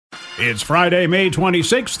It's Friday, May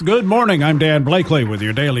 26th. Good morning. I'm Dan Blakely with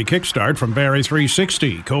your daily kickstart from Barrie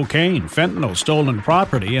 360. Cocaine, fentanyl, stolen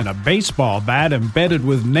property, and a baseball bat embedded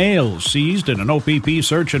with nails seized in an OPP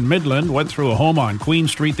search in Midland. Went through a home on Queen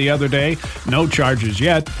Street the other day. No charges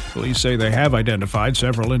yet. Police say they have identified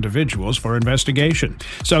several individuals for investigation.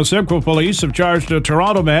 South Simcoe police have charged a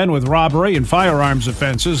Toronto man with robbery and firearms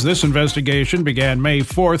offenses. This investigation began May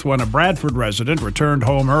 4th when a Bradford resident returned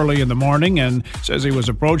home early in the morning and says he was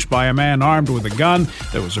approached by a man armed with a gun.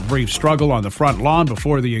 There was a brief struggle on the front lawn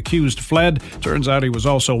before the accused fled. Turns out he was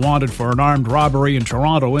also wanted for an armed robbery in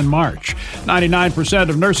Toronto in March. 99%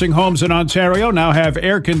 of nursing homes in Ontario now have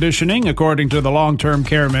air conditioning, according to the Long-Term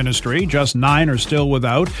Care Ministry. Just 9 are still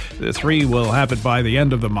without. The 3 will have it by the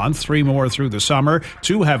end of the month, 3 more through the summer.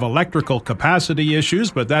 2 have electrical capacity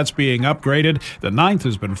issues, but that's being upgraded. The 9th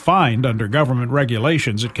has been fined under government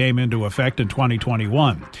regulations. It came into effect in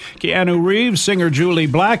 2021. Keanu Reeves, singer Julie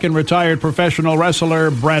Black, and retired professional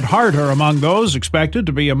wrestler Bret Hart are among those expected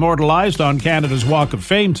to be immortalized on Canada's Walk of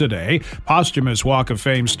Fame today. Posthumous Walk of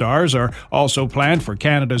Fame stars are also planned for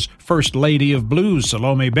Canada's First Lady of Blues,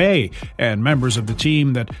 Salome Bay, and members of the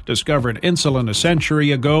team that discovered insulin a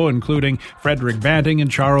century ago, including Frederick Banting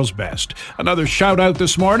and Charles Best. Another shout-out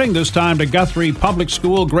this morning, this time to Guthrie Public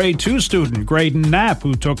School Grade 2 student Graydon Knapp,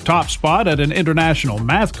 who took top spot at an international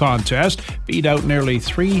math contest, beat out nearly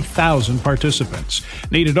 3,000 participants.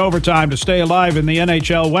 Needed overtime to stay alive in the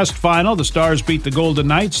NHL West Final. The Stars beat the Golden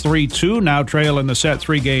Knights 3-2, now trail in the set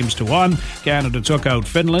 3-1. Canada took out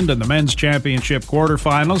Finland in the men's championship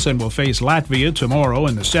quarterfinals and will face Latvia tomorrow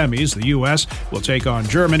in the semis. The U.S. will take on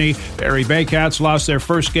Germany. Barrie Baycats lost their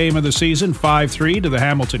first game of the season 5-3 to the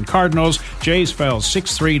Hamilton Cardinals. Jays fell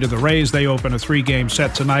 6-3 to the Rays. They open a 3-game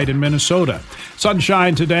set tonight in Minnesota.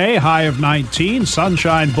 Sunshine today, high of 19.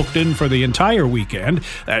 Sunshine booked in for the entire weekend.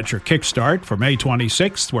 That's your kickstart for May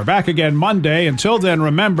 26th. We're back again Monday. Until then,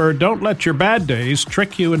 remember, don't let your bad days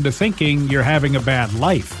trick you into thinking you're having a bad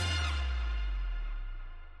life.